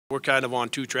We're kind of on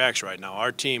two tracks right now.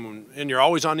 Our team, and you're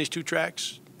always on these two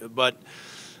tracks, but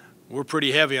we're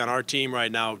pretty heavy on our team right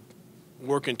now,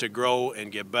 working to grow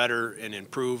and get better and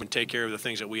improve and take care of the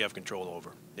things that we have control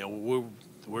over. You know,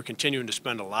 we're continuing to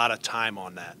spend a lot of time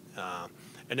on that.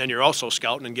 And then you're also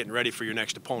scouting and getting ready for your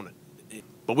next opponent.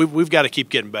 But we've got to keep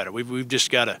getting better. We've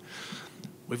just got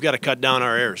to cut down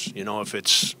our errors. You know, if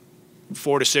it's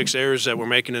 4 to 6 errors that we're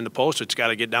making in the post, it's got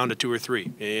to get down to 2 or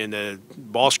 3. In the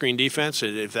ball screen defense,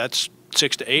 if that's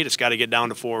 6 to 8, it's got to get down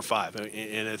to 4 or 5.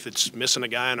 And if it's missing a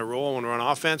guy on a roll when we're on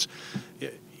offense,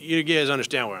 you guys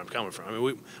understand where I'm coming from. I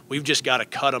mean, we've just got to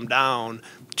cut them down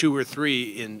 2 or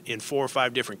 3 in 4 or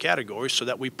 5 different categories so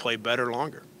that we play better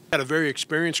longer. Got a very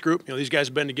experienced group. You know, these guys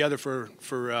have been together for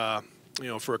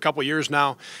a couple of years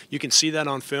now. You can see that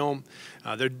on film.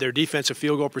 Their defensive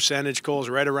field goal percentage, Cole, is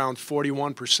right around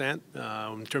 41%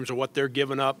 in terms of what they're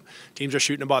giving up. Teams are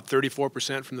shooting about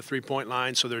 34% from the three-point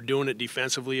line, so they're doing it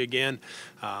defensively again.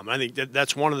 I think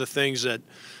that's one of the things that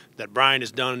Brian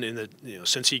has done in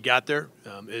since he got there,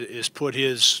 is put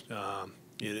his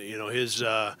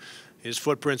his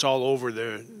footprints all over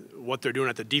what they're doing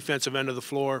at the defensive end of the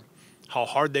floor, how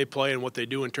hard they play, and what they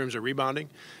do in terms of rebounding.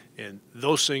 And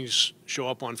those things show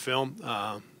up on film.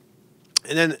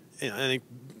 And then I think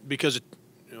because of,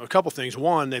 a couple things.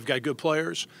 One, they've got good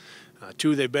players.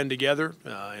 2, they've been together.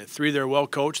 And 3, they're well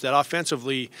coached. That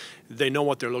offensively, they know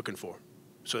what they're looking for.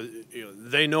 So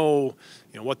they know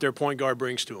what their point guard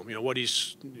brings to them.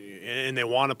 And they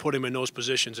want to put him in those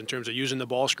positions in terms of using the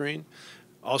ball screen.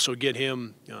 Also get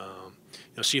him.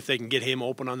 See if they can get him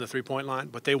open on the three-point line,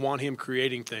 but they want him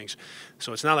creating things.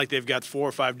 So it's not like they've got 4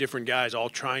 or 5 different guys all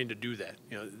trying to do that.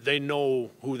 They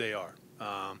know who they are.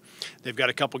 They've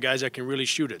got a couple guys that can really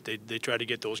shoot it. They try to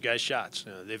get those guys shots.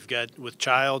 They've got with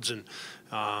Childs and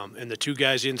the 2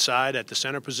 guys inside at the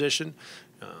center position.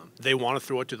 They want to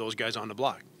throw it to those guys on the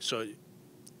block. So,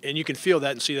 and you can feel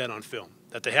that and see that on film,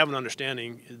 that they have an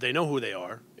understanding. They know who they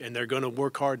are, and they're going to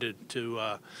work hard to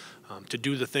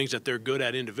do the things that they're good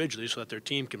at individually so that their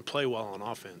team can play well on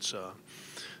offense.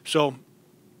 So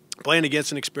playing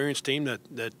against an experienced team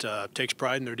that takes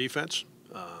pride in their defense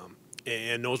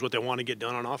and knows what they want to get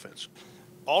done on offense.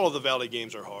 All of the Valley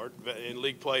games are hard, and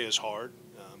league play is hard.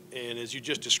 And as you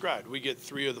just described, we get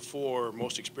 3 of the 4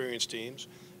 most experienced teams,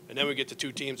 and then we get the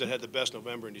 2 teams that had the best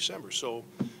November and December. So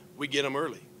we get them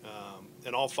early.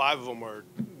 And all 5 of them are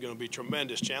going to be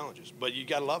tremendous challenges. But you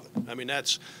got to love it. I mean,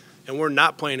 and we're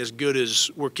not playing as good as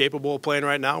we're capable of playing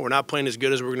right now. We're not playing as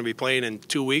good as we're going to be playing in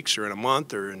 2 weeks or in a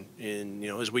month or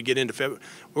as we get into February.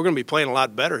 We're going to be playing a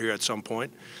lot better here at some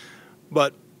point.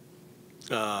 But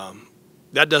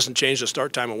that doesn't change the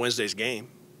start time of Wednesday's game.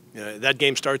 That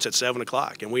game starts at 7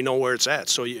 o'clock, and we know where it's at.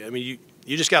 So, you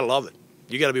just got to love it.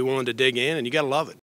 You got to be willing to dig in, and you got to love it.